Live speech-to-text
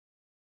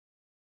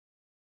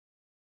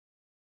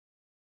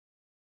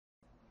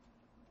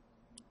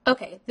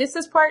Okay, this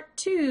is part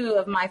 2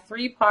 of my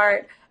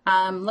 3-part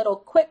little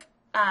quick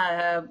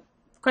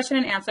question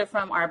and answer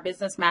from our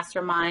business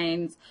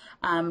masterminds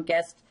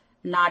guest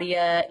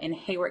Nadia in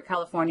Hayward,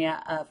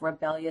 California of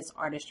Rebellious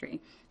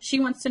Artistry.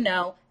 She wants to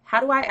know, how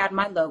do I add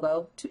my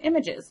logo to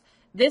images?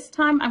 This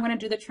time I'm going to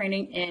do the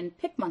training in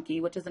PicMonkey,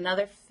 which is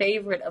another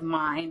favorite of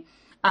mine.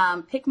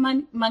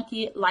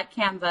 PicMonkey, like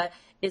Canva,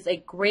 is a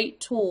great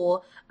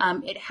tool.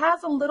 It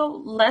has a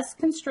little less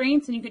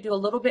constraints and you could do a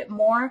little bit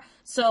more.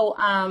 So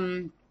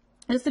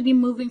this would be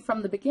moving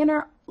from the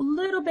beginner a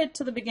little bit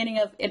to the beginning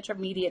of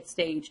intermediate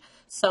stage.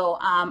 So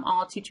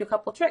I'll teach you a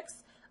couple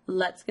tricks.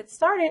 Let's get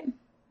started.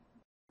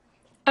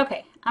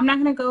 Okay, I'm not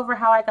going to go over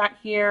how I got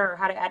here or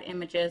how to add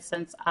images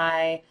since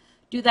I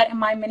do that in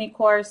my mini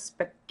course,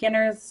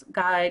 Beginner's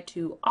Guide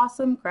to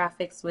Awesome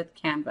Graphics with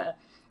Canva.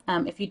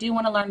 If you do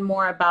want to learn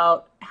more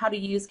about how to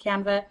use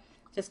Canva,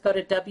 just go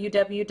to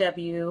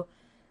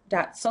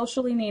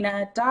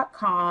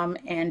www.sociallynina.com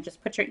and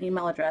just put your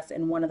email address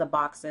in one of the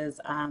boxes.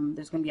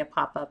 There's going to be a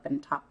pop-up in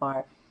the top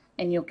bar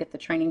and you'll get the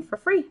training for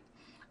free.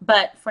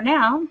 But for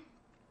now,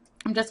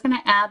 I'm just going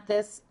to add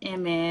this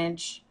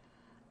image.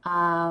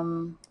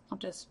 I'll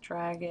just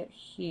drag it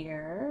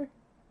here.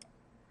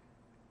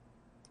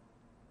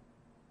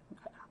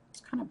 Okay,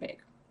 it's kind of big,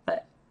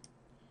 but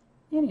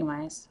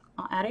anyways,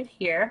 I'll add it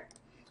here.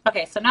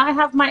 Okay, so now I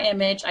have my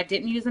image. I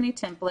didn't use any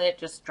template,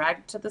 just drag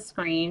it to the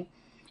screen.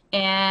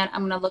 And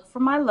I'm going to look for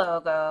my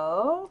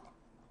logo,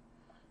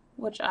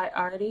 which I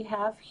already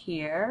have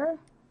here.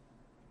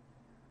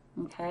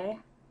 Okay,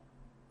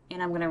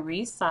 and I'm going to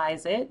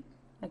resize it.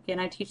 Again,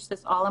 I teach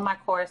this all in my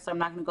course, so I'm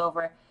not going to go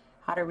over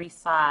how to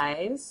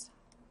resize.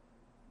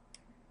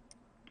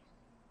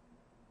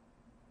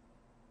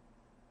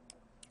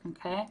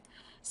 Okay,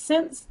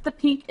 since the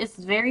pink is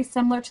very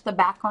similar to the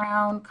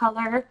background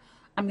color,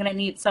 I'm going to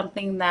need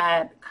something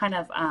that kind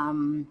of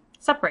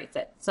separates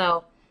it.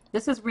 So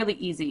this is really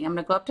easy. I'm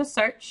going to go up to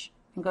search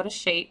and go to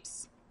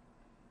shapes.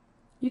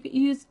 You could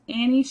use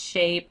any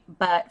shape,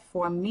 but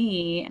for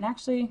me, and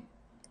actually, I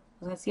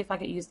was going to see if I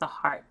could use the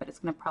heart, but it's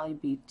going to probably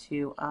be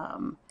too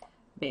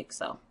big.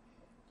 So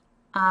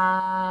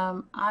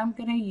I'm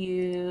going to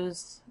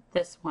use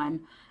this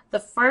one. The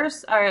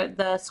first, or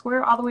the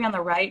square all the way on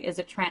the right, is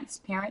a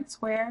transparent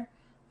square.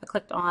 I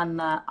clicked on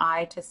the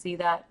eye to see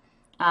that.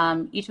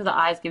 Each of the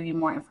eyes give you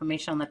more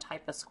information on the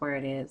type of square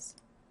it is.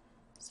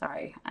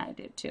 Sorry, I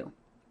did too.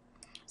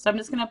 So I'm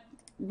just going to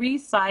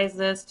resize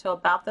this to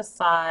about the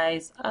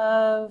size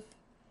of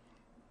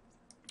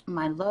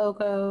my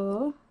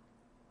logo.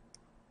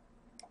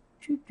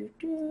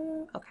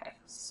 Okay,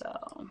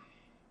 so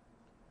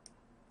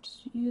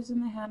just using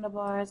the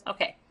handlebars.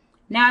 Okay,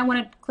 now I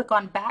want to click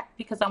on back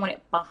because I want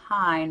it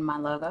behind my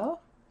logo.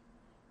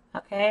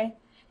 Okay.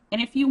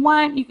 And if you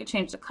want, you could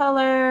change the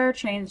color,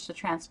 change the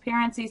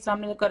transparency. So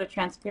I'm going to go to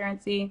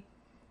transparency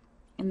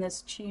and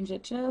just change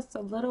it just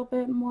a little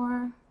bit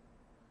more.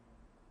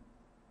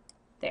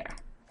 There.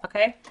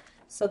 Okay.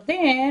 So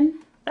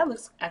then that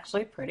looks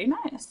actually pretty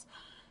nice.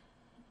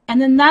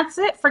 And then that's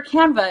it for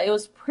Canva. It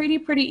was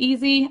pretty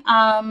easy.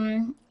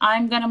 I'm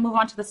going to move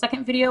on to the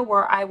second video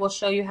where I will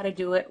show you how to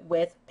do it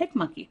with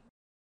PicMonkey.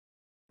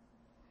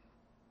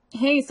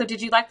 Hey, so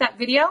did you like that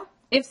video?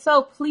 If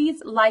so,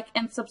 please like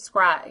and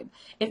subscribe.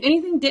 If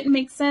anything didn't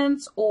make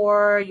sense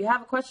or you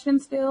have a question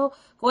still,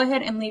 go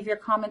ahead and leave your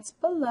comments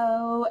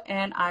below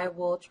and I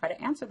will try to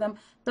answer them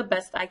the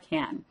best I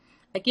can.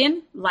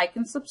 Again, like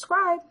and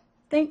subscribe.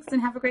 Thanks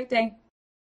and have a great day.